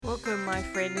Welcome, my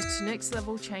friends, to Next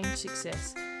Level Change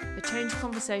Success, a change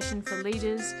conversation for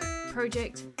leaders,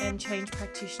 project and change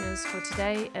practitioners for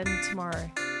today and tomorrow.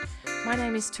 My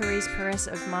name is Therese Perez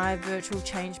of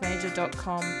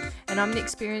myvirtualchangemanager.com, and I'm an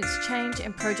experienced change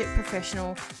and project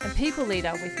professional and people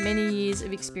leader with many years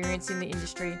of experience in the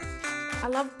industry. I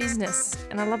love business,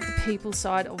 and I love the people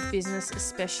side of business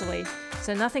especially.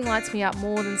 So nothing lights me up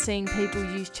more than seeing people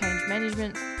use change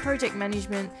management, project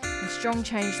management, and strong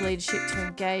change leadership to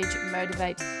engage,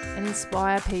 motivate, and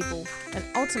inspire people, and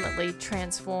ultimately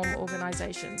transform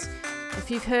organisations. If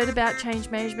you've heard about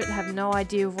change management and have no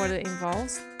idea of what it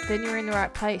involves, then you're in the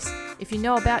right place. If you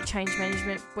know about change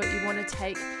management, but you want to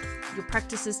take your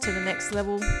practices to the next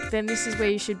level, then this is where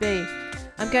you should be.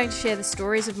 I'm going to share the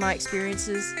stories of my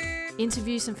experiences,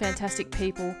 interview some fantastic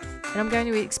people, and I'm going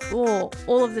to explore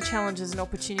all of the challenges and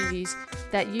opportunities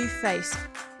that you face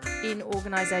in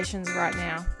organisations right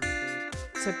now.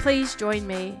 So please join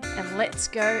me and let's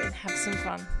go and have some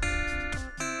fun.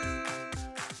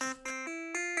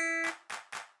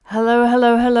 Hello,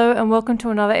 and welcome to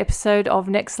another episode of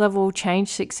Next Level Change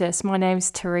Success. My name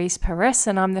is Therese Perez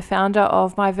and I'm the founder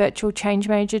of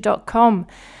myvirtualchangemanager.com.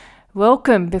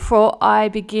 Welcome. Before I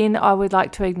begin, I would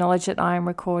like to acknowledge that I am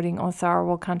recording on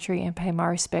Tharawal country and pay my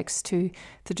respects to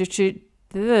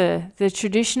the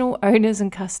traditional owners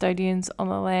and custodians on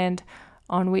the land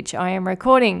on which I am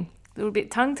recording. A little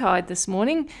bit tongue-tied this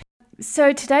morning.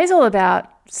 So today's all about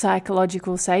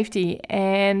psychological safety,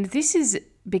 and this has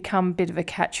become a bit of a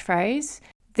catchphrase.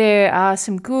 There are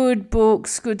some good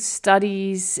books, good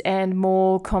studies, and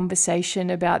more conversation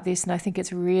about this, and I think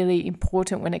it's really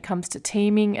important when it comes to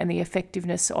teaming and the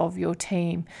effectiveness of your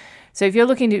team. So if you're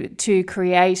looking to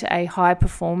create a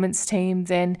high-performance team,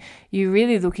 then you're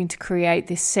really looking to create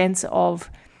this sense of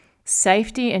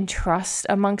safety and trust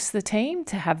amongst the team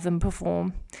to have them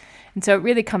perform. And so it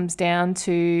really comes down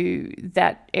to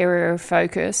that area of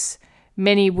focus.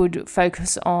 Many would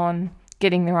focus on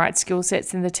getting the right skill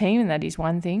sets in the team, and that is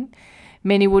one thing.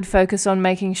 Many would focus on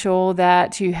making sure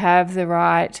that you have the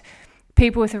right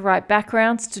people with the right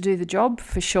backgrounds to do the job,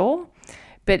 for sure.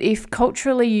 But if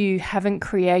culturally you haven't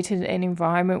created an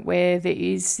environment where there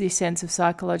is this sense of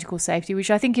psychological safety,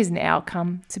 which I think is an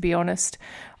outcome, to be honest,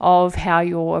 of how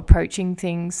you're approaching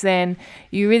things, then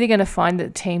you're really going to find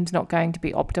that the team's not going to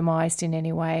be optimized in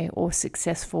any way or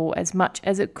successful as much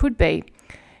as it could be.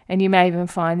 And you may even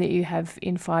find that you have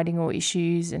infighting or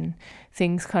issues and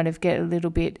things kind of get a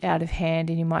little bit out of hand,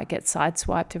 and you might get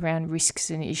sideswiped around risks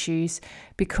and issues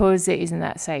because there isn't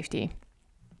that safety.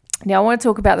 Now, I want to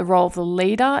talk about the role of the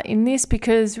leader in this,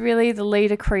 because really the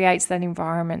leader creates that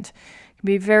environment. It can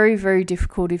be very, very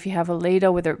difficult if you have a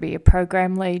leader, whether it be a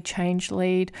program lead, change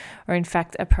lead, or in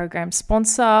fact a program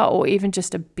sponsor, or even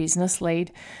just a business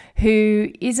lead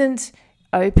who isn't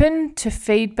open to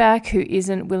feedback, who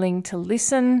isn't willing to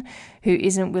listen, who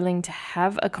isn't willing to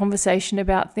have a conversation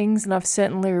about things. And I've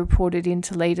certainly reported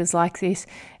into leaders like this.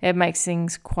 It makes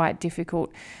things quite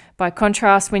difficult. By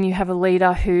contrast, when you have a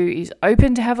leader who is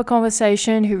open to have a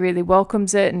conversation, who really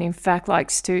welcomes it and in fact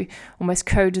likes to almost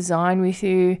co-design with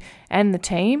you and the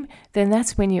team, then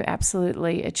that's when you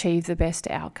absolutely achieve the best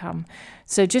outcome.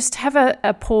 So just have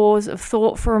a pause of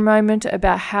thought for a moment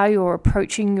about how you're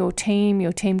approaching your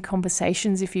team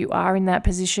conversations if you are in that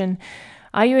position.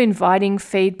 Are you inviting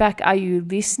feedback? Are you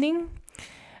listening?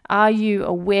 Are you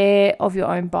aware of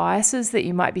your own biases that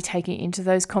you might be taking into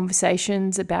those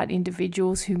conversations about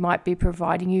individuals who might be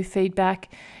providing you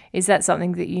feedback? Is that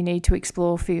something that you need to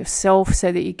explore for yourself so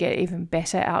that you get even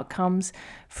better outcomes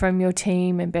from your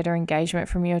team and better engagement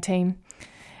from your team?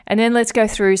 And then let's go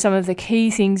through some of the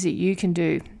key things that you can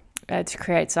do to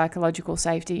create psychological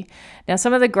safety. Now,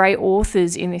 some of the great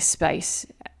authors in this space,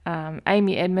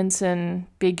 Amy Edmondson,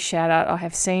 big shout out. I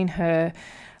have seen her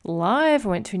live. I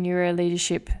went to a neuro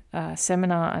leadership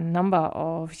seminar a number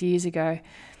of years ago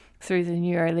through the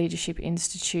Neuro Leadership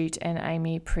Institute, and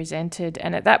Amy presented.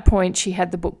 And at that point, she had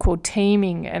the book called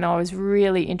Teaming, and I was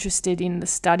really interested in the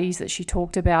studies that she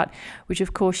talked about, which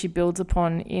of course she builds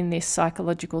upon in this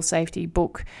psychological safety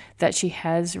book that she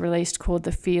has released called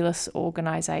The Fearless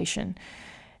Organization.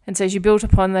 And so she built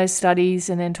upon those studies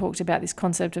and then talked about this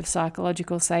concept of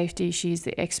psychological safety. She's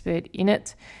the expert in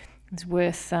it. It's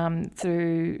worth,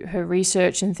 through her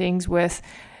research and things, worth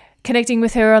connecting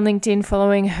with her on LinkedIn,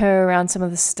 following her around some of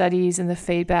the studies and the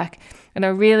feedback. And I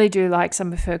really do like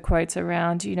some of her quotes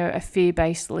around, a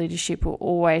fear-based leadership will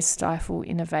always stifle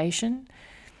innovation.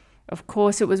 Of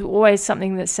course, it was always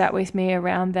something that sat with me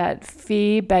around that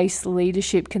fear-based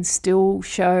leadership can still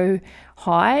show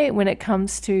high when it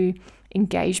comes to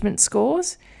engagement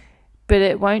scores, but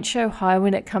it won't show high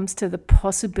when it comes to the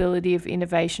possibility of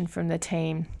innovation from the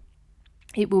team.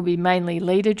 It will be mainly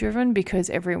leader driven because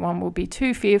everyone will be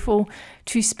too fearful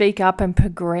to speak up and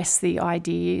progress the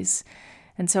ideas.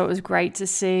 And so it was great to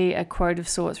see a quote of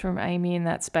sorts from Amy in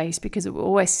that space, because it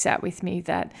always sat with me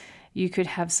that you could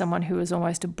have someone who was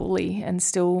almost a bully and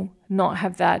still not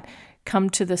have that come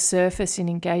to the surface in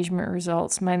engagement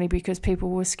results, mainly because people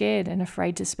were scared and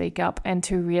afraid to speak up and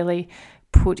to really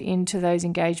put into those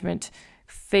engagement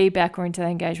feedback or into the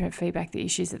engagement feedback the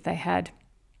issues that they had.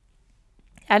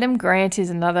 Adam Grant is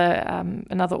another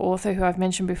author who I've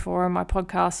mentioned before on my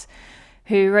podcast,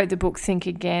 who wrote the book Think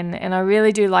Again. And I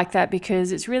really do like that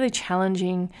because it's really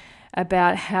challenging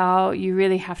about how you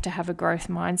really have to have a growth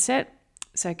mindset.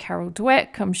 So Carol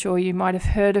Dweck, I'm sure you might have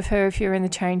heard of her if you're in the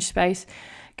change space.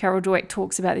 Carol Dweck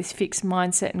talks about this fixed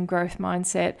mindset and growth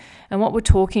mindset. And what we're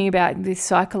talking about in this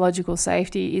psychological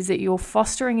safety is that you're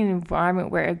fostering an environment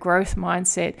where a growth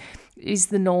mindset is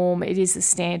the norm, it is the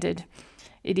standard.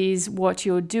 It is what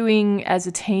you're doing as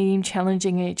a team,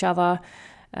 challenging each other,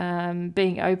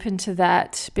 being open to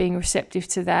that, being receptive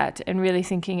to that, and really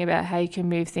thinking about how you can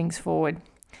move things forward.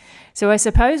 So I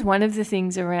suppose one of the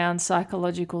things around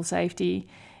psychological safety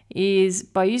is,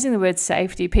 by using the word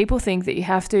safety, people think that you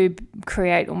have to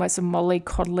create almost a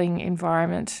mollycoddling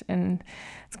environment. And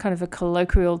it's kind of a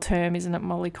colloquial term, isn't it,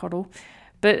 mollycoddle?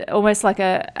 But almost like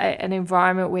an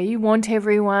environment where you want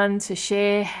everyone to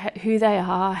share who they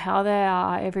are, how they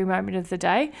are every moment of the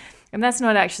day. And that's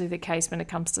not actually the case when it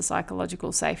comes to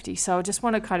psychological safety. So I just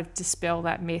want to kind of dispel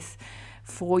that myth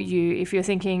for you. If you're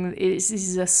thinking this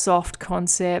is a soft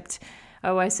concept, I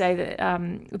always say that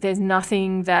there's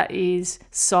nothing that is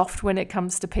soft when it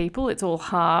comes to people. It's all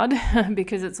hard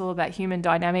because it's all about human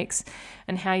dynamics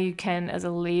and how you can, as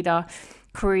a leader,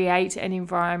 create an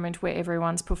environment where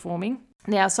everyone's performing.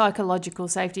 Now, psychological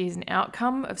safety is an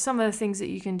outcome of some of the things that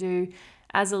you can do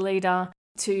as a leader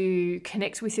to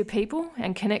connect with your people,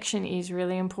 and connection is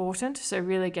really important. So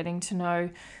really getting to know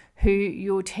who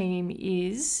your team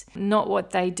is, not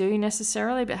what they do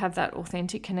necessarily, but have that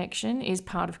authentic connection is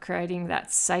part of creating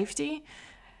that safety.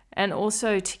 And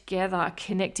also together,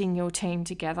 connecting your team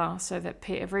together so that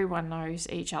everyone knows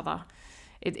each other.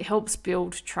 It helps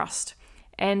build trust.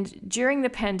 And during the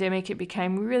pandemic, it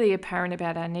became really apparent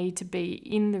about our need to be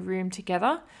in the room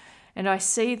together. And I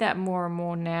see that more and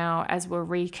more now as we're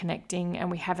reconnecting and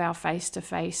we have our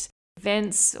face-to-face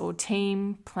events or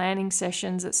team planning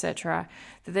sessions, etc.,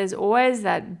 that there's always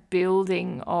that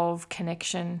building of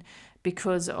connection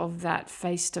because of that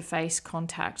face-to-face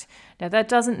contact. Now, that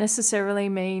doesn't necessarily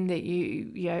mean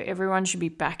that everyone should be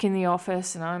back in the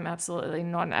office, and I'm absolutely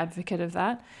not an advocate of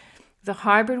that. The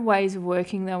hybrid ways of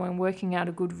working, though, and working out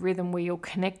a good rhythm where you're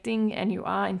connecting and you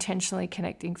are intentionally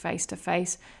connecting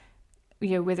face-to-face,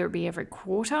 whether it be every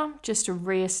quarter, just to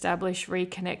re-establish,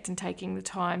 reconnect, and taking the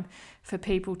time for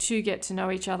people to get to know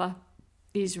each other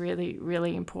is really,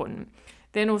 really important.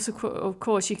 Then also, of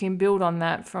course, you can build on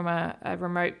that from a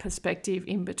remote perspective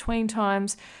in between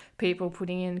times, people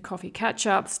putting in coffee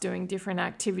catch-ups, doing different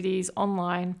activities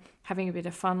online, having a bit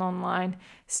of fun online,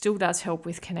 still does help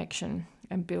with connection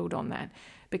and build on that.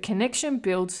 But connection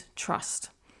builds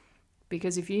trust.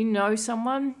 Because if you know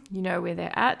someone, you know where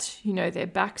they're at, you know their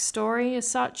backstory as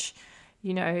such,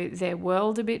 you know their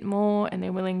world a bit more, and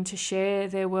they're willing to share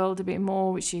their world a bit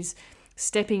more, which is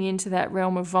stepping into that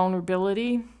realm of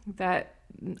vulnerability, that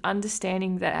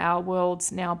understanding that our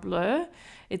worlds now blur.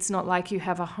 It's not like you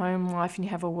have a home life and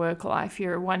you have a work life.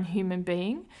 You're one human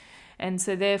being. And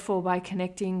so therefore, by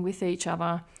connecting with each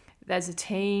other as a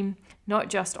team, not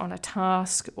just on a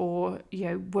task or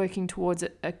working towards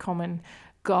a common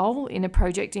goal in a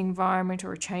project environment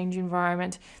or a change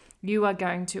environment, you are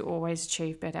going to always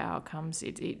achieve better outcomes.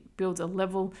 It builds a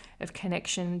level of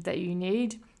connection that you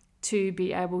need to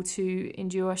be able to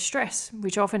endure stress,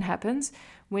 which often happens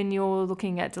when you're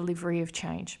looking at delivery of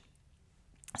change.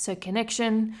 So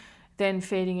connection, then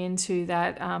feeding into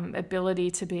that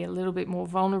ability to be a little bit more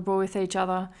vulnerable with each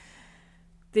other.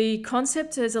 The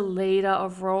concept as a leader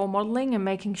of role modeling and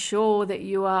making sure that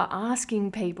you are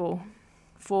asking people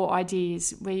for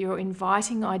ideas, where you're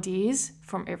inviting ideas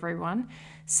from everyone,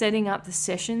 setting up the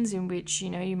sessions in which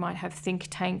you might have think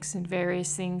tanks and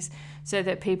various things so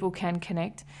that people can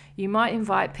connect. You might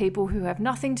invite people who have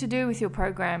nothing to do with your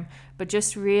program, but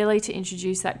just really to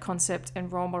introduce that concept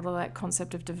and role model that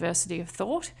concept of diversity of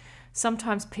thought.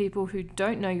 Sometimes people who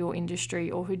don't know your industry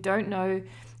or who don't know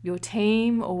your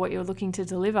team or what you're looking to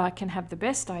deliver can have the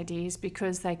best ideas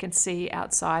because they can see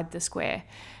outside the square.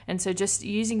 And so just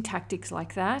using tactics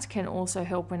like that can also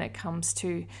help when it comes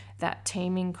to that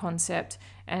teaming concept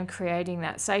and creating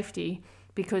that safety,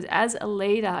 Because as a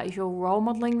leader, if you're role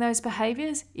modeling those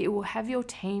behaviors, it will have your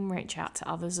team reach out to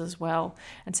others as well.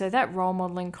 And so that role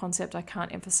modeling concept I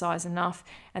can't emphasize enough,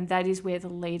 and that is where the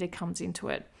leader comes into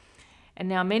it. And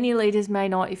now many leaders may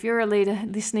not. If you're a leader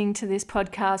listening to this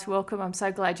podcast, welcome. I'm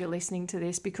so glad you're listening to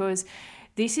this, because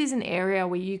this is an area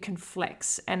where you can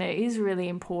flex, and it is really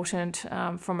important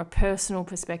from a personal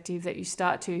perspective that you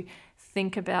start to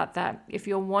think about that. If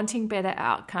you're wanting better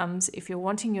outcomes, if you're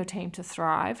wanting your team to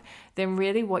thrive, then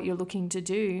really what you're looking to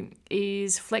do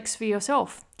is flex for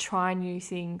yourself, try new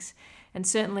things, and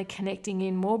certainly connecting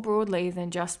in more broadly than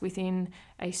just within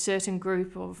a certain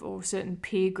group or certain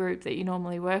peer group that you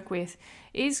normally work with,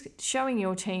 is showing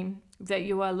your team that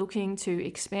you are looking to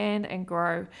expand and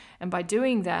grow. And by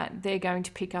doing that, they're going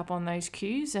to pick up on those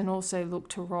cues and also look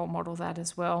to role model that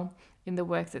as well in the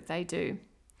work that they do.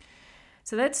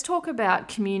 So let's talk about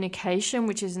communication,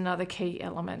 which is another key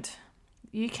element.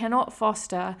 You cannot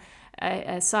foster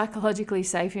a psychologically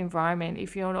safe environment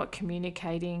if you're not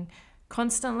communicating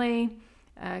constantly,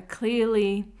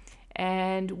 clearly,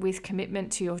 and with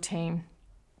commitment to your team.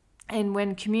 And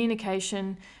when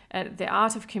communication, the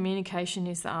art of communication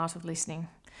is the art of listening,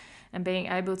 and being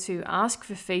able to ask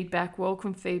for feedback,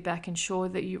 welcome feedback, ensure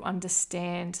that you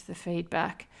understand the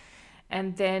feedback,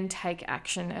 and then take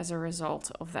action as a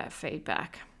result of that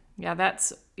feedback. Yeah,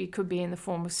 it could be in the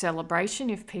form of celebration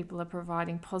if people are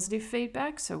providing positive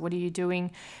feedback. So what are you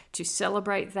doing to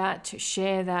celebrate that, to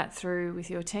share that through with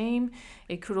your team?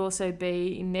 It could also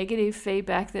be negative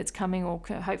feedback that's coming, or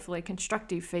hopefully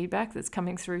constructive feedback that's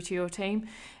coming through to your team.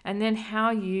 And then how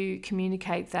you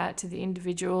communicate that to the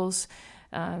individuals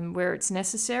where it's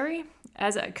necessary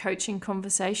as a coaching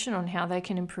conversation on how they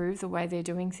can improve the way they're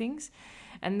doing things.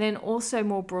 And then also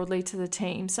more broadly to the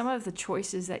team, some of the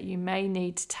choices that you may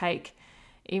need to take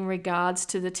in regards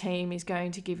to the team is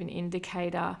going to give an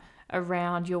indicator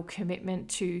around your commitment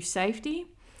to safety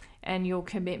and your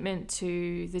commitment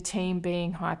to the team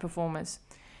being high performers.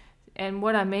 And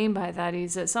what I mean by that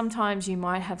is that sometimes you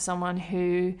might have someone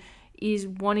who is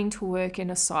wanting to work in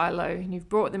a silo, and you've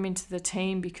brought them into the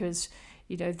team because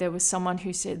there was someone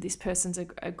who said this person's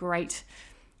a great,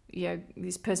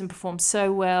 this person performs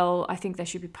so well, I think they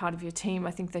should be part of your team,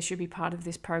 I think they should be part of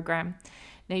this program.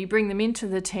 Now you bring them into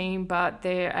the team, but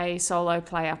they're a solo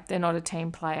player, they're not a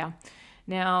team player.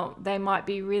 Now they might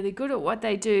be really good at what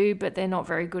they do, but they're not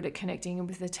very good at connecting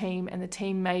with the team, and the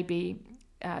team may be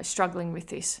struggling with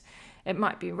this. It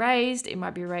might be raised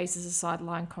as a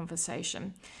sideline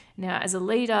conversation. Now as a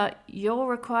leader, you're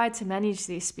required to manage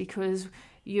this because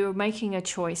you're making a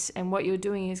choice, and what you're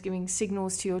doing is giving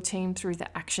signals to your team through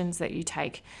the actions that you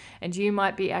take. And you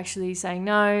might be actually saying,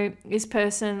 no, this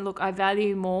person, look, I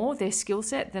value more their skill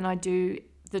set than I do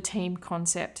the team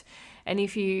concept. And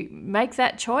if you make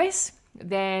that choice,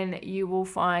 then you will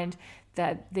find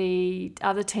that the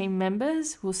other team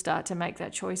members will start to make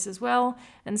that choice as well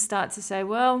and start to say,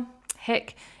 well,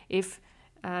 heck, if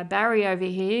Barry over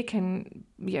here can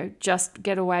just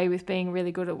get away with being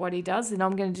really good at what he does, then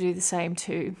I'm going to do the same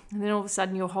too. And then all of a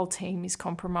sudden your whole team is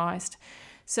compromised.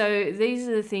 So these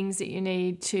are the things that you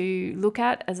need to look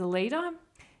at as a leader.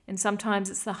 And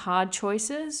sometimes it's the hard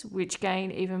choices which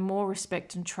gain even more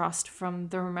respect and trust from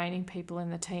the remaining people in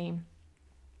the team.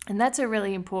 And that's a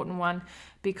really important one,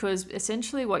 because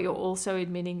essentially what you're also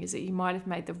admitting is that you might have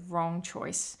made the wrong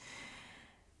choice.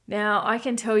 Now, I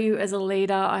can tell you as a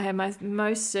leader, I have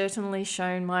most certainly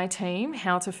shown my team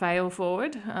how to fail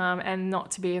forward and not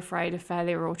to be afraid of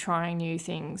failure or trying new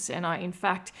things. And I, in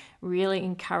fact, really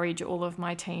encourage all of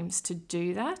my teams to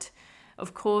do that.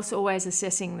 Of course, always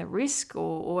assessing the risk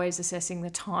or always assessing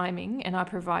the timing, and I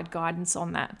provide guidance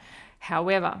on that.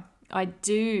 However, I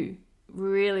do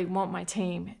really want my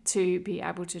team to be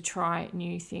able to try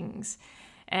new things.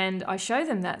 And I show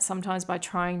them that sometimes by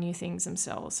trying new things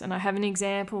themselves. And I have an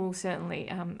example, certainly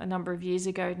a number of years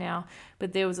ago now,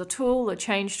 but there was a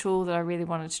change tool that I really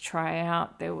wanted to try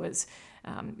out. It was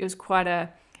quite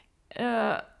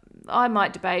I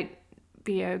might debate,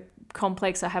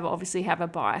 complex. I obviously have a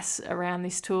bias around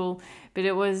this tool, but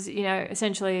it was,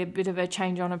 essentially a bit of a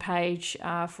change on a page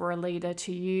for a leader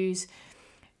to use.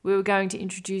 We were going to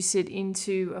introduce it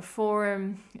into a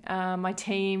forum. My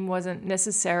team wasn't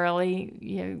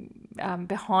necessarily,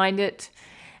 behind it,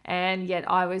 and yet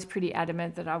I was pretty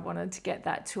adamant that I wanted to get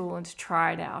that tool and to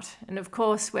try it out. And of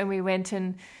course, when we went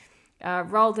and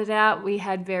rolled it out, we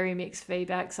had very mixed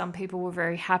feedback. Some people were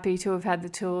very happy to have had the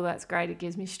tool. That's great. It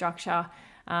gives me structure.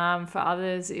 For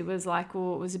others, it was like,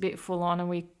 well, it was a bit full on, and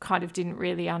we kind of didn't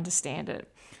really understand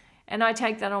it. And I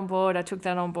take that on board. I took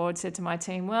that on board, said to my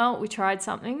team, well, we tried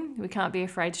something. We can't be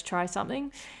afraid to try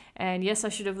something. And yes, I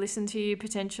should have listened to you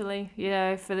potentially,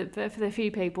 for the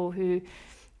few people who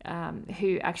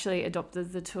actually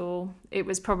adopted the tool. It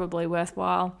was probably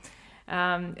worthwhile.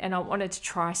 And I wanted to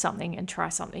try something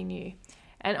new.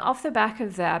 And off the back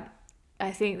of that,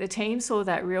 I think the team saw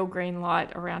that real green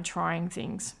light around trying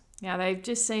things. Now, they've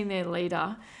just seen their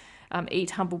leader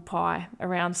eat humble pie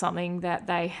around something that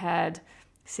they had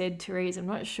said, Therese, I'm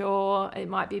not sure, it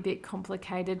might be a bit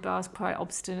complicated, but I was quite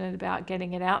obstinate about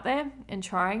getting it out there and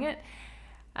trying it.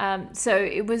 So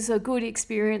it was a good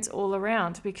experience all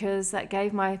around, because that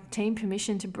gave my team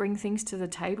permission to bring things to the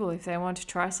table. If they want to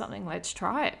try something, let's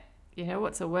try it.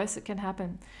 What's the worst that can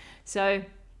happen? So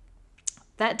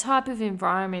that type of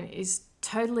environment is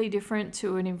totally different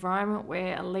to an environment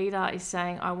where a leader is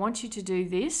saying, I want you to do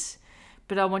this,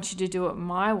 but I want you to do it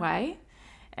my way,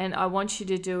 and I want you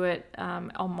to do it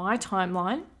on my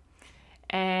timeline.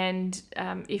 And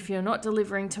if you're not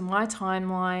delivering to my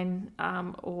timeline,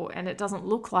 and it doesn't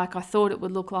look like I thought it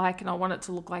would look like, and I want it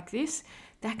to look like this,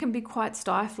 that can be quite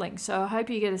stifling. So I hope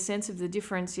you get a sense of the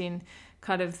difference in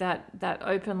kind of that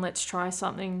open, let's try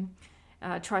something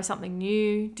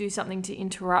new, do something to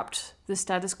interrupt the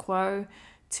status quo,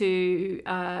 to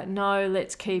no,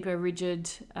 let's keep a rigid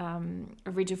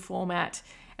format.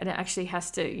 And it actually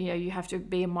has to, you have to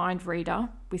be a mind reader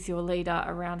with your leader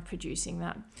around producing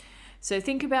that. So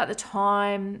think about the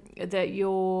time that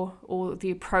or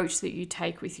the approach that you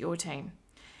take with your team.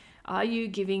 Are you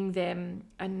giving them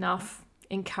enough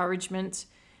encouragement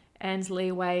and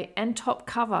leeway and top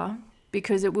cover?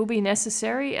 Because it will be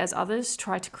necessary as others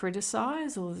try to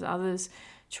criticize or as others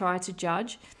try to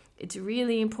judge. It's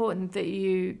really important that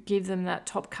you give them that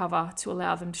top cover to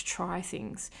allow them to try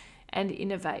things and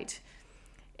innovate.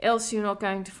 Else you're not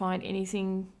going to find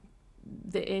anything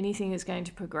is going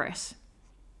to progress.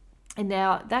 And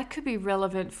now that could be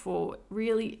relevant for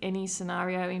really any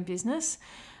scenario in business.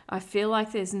 I feel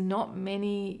like there's not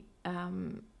many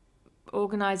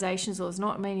organizations, or there's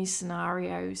not many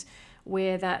scenarios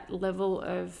where that level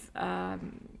of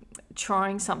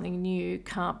trying something new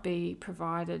can't be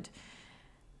provided.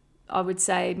 I would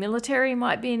say military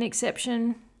might be an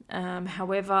exception.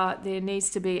 However, there needs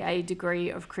to be a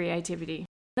degree of creativity.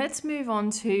 Let's move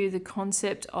on to the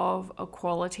concept of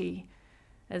equality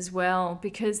as well,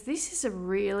 because this is a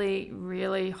really,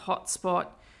 really hot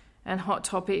spot and hot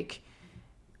topic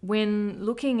when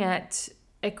looking at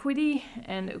equity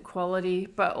and equality,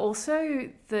 but also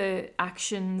the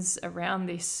actions around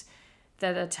this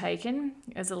that are taken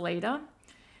as a leader.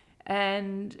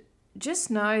 And just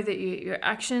know that your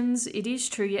actions, it is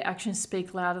true, your actions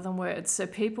speak louder than words. So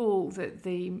people,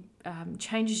 the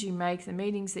changes you make, the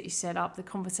meetings that you set up, the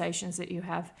conversations that you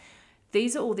have,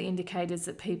 these are all the indicators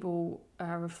that people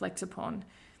reflect upon.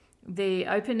 The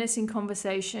openness in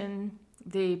conversation,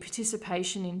 the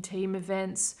participation in team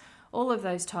events, all of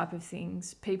those type of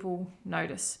things, people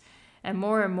notice. And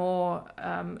more,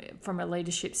 from a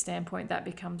leadership standpoint, that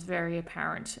becomes very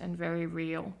apparent and very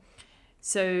real.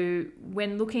 So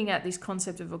when looking at this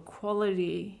concept of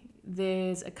equality,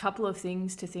 there's a couple of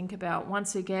things to think about.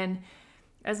 Once again,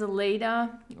 as a leader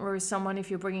or as someone,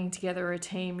 if you're bringing together a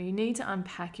team, you need to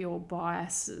unpack your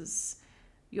biases.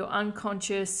 Your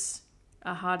unconscious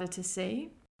are harder to see.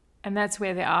 And that's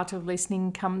where the art of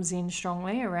listening comes in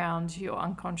strongly, around your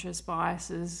unconscious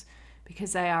biases,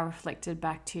 because they are reflected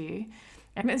back to you.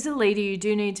 And as a leader, you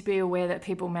do need to be aware that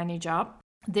people manage up.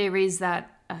 There is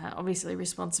that obviously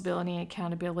responsibility and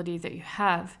accountability that you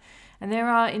have. And there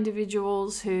are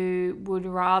individuals who would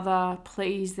rather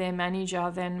please their manager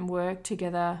than work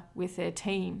together with their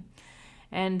team.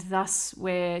 And thus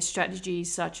where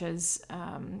strategies such as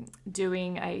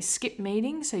doing a skip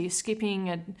meeting, so you're skipping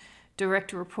a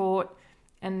direct report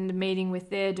and meeting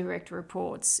with their direct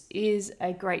reports, is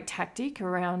a great tactic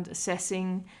around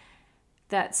assessing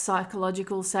that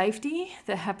psychological safety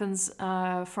that happens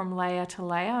from layer to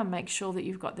layer, and make sure that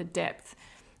you've got the depth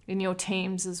in your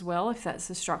teams as well, if that's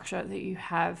the structure that you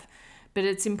have. But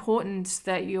it's important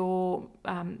that you're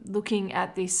looking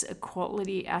at this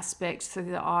equality aspect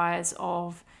through the eyes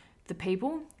of the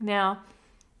people. Now,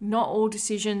 not all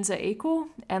decisions are equal,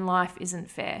 and life isn't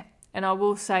fair. And I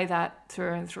will say that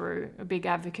through and through, a big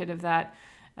advocate of that.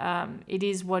 It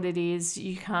is what it is.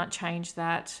 You can't change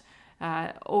that.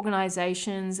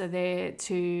 Organizations are there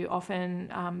to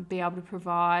often be able to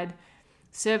provide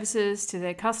services to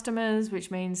their customers,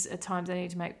 which means at times they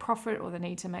need to make profit or they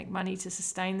need to make money to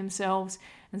sustain themselves,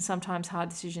 and sometimes hard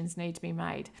decisions need to be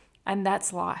made, and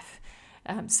that's life.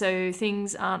 So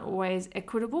things aren't always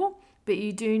equitable, but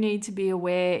you do need to be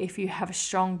aware if you have a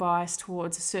strong bias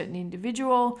towards a certain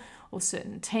individual or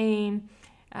certain team,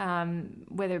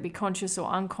 whether it be conscious or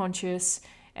unconscious.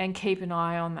 and keep an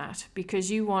eye on that, because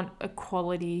you want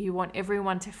equality. You want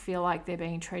everyone to feel like they're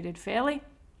being treated fairly.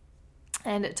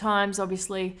 And at times,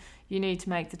 obviously, you need to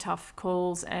make the tough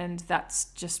calls, and that's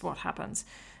just what happens.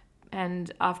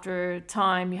 And after a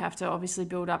time, you have to obviously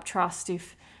build up trust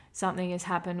if something has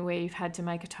happened where you've had to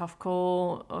make a tough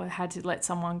call or had to let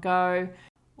someone go,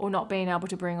 or not being able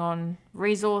to bring on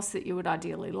resource that you would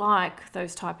ideally like,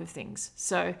 those type of things.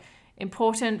 So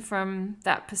important from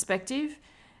that perspective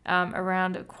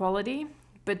around equality.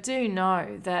 But do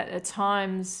know that at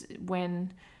times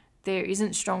when there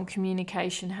isn't strong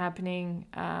communication happening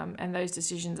and those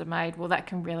decisions are made, well, that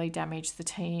can really damage the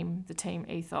team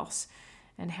ethos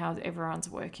and how everyone's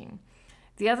working.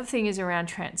 The other thing is around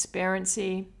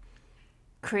transparency.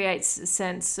 Creates a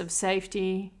sense of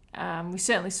safety. We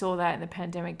certainly saw that in the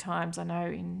pandemic times. I know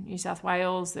in New South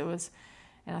Wales there was,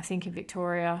 and I think in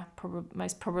Victoria,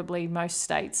 probably most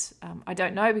states. I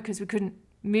don't know, because we couldn't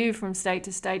move from state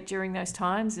to state during those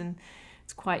times, and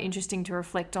it's quite interesting to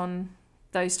reflect on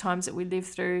those times that we lived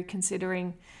through,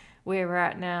 considering where we're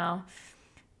at now.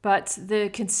 But the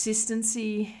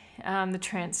consistency, the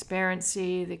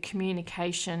transparency, the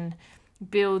communication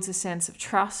builds a sense of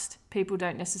trust. People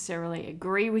don't necessarily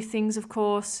agree with things, of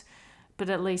course, but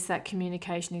at least that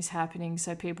communication is happening,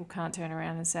 so people can't turn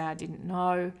around and say, I didn't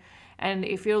know. And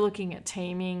if you're looking at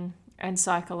teaming and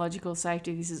psychological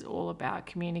safety, this is all about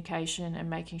communication and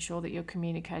making sure that you're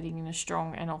communicating in a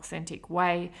strong and authentic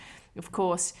way. Of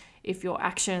course, if your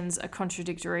actions are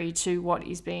contradictory to what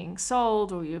is being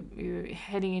sold, or you're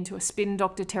heading into a spin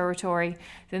doctor territory,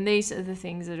 then these are the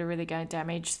things that are really going to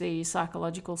damage the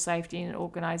psychological safety in an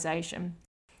organization.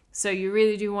 So you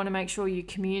really do want to make sure you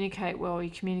communicate well, you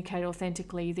communicate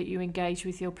authentically, that you engage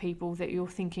with your people, that you're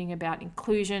thinking about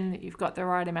inclusion, that you've got the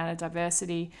right amount of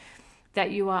diversity,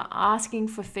 that you are asking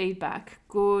for feedback,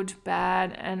 good,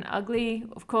 bad, and ugly.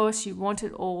 Of course, you want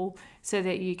it all so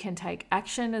that you can take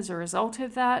action as a result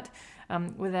of that,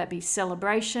 whether that be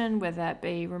celebration, whether that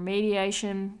be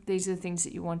remediation. These are the things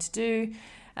that you want to do.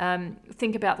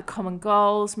 Think about the common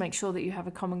goals. Make sure that you have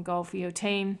a common goal for your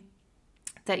team,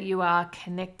 that you are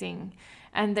connecting,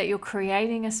 and that you're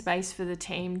creating a space for the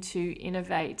team to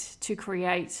innovate, to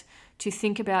create, to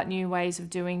think about new ways of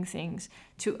doing things,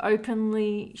 to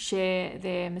openly share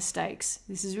their mistakes.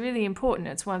 This is really important.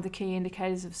 It's one of the key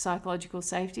indicators of psychological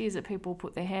safety, is that people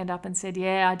put their hand up and said,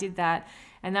 yeah, I did that,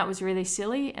 and that was really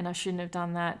silly, and I shouldn't have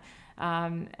done that.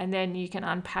 And then you can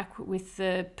unpack with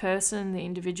the person, the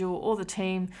individual, or the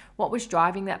team, what was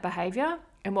driving that behavior,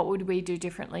 and what would we do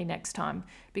differently next time?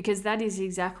 Because that is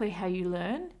exactly how you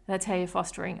learn. That's how you're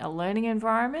fostering a learning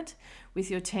environment with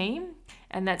your team,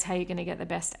 and that's how you're going to get the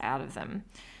best out of them.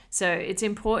 So it's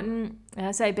important, and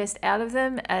I say best out of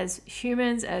them as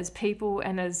humans, as people,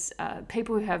 and as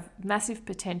people who have massive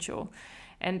potential.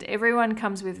 And everyone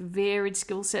comes with varied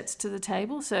skill sets to the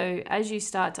table. So as you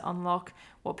start to unlock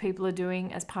what people are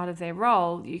doing as part of their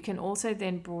role, you can also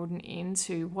then broaden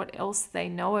into what else they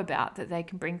know about that they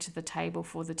can bring to the table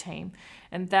for the team.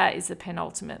 And that is the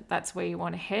penultimate. That's where you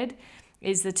want to head,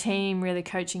 is the team really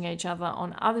coaching each other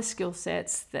on other skill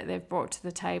sets that they've brought to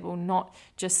the table, not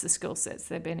just the skill sets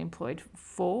they've been employed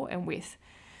for and with.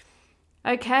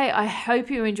 Okay, I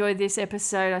hope you enjoyed this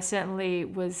episode. I certainly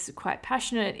was quite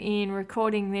passionate in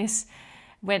recording this.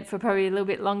 Went for probably a little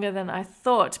bit longer than I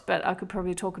thought, but I could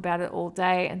probably talk about it all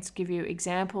day and give you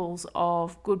examples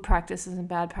of good practices and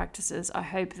bad practices. I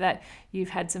hope that you've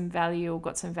had some value or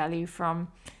got some value from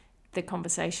the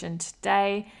conversation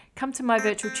today. Come to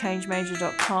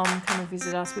myvirtualchangemajor.com. Come and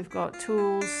visit us. We've got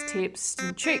tools, tips,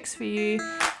 and tricks for you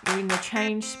in the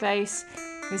change space.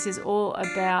 This is all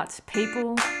about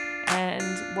people.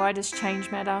 And why does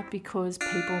change matter? Because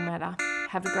people matter.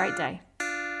 Have a great day.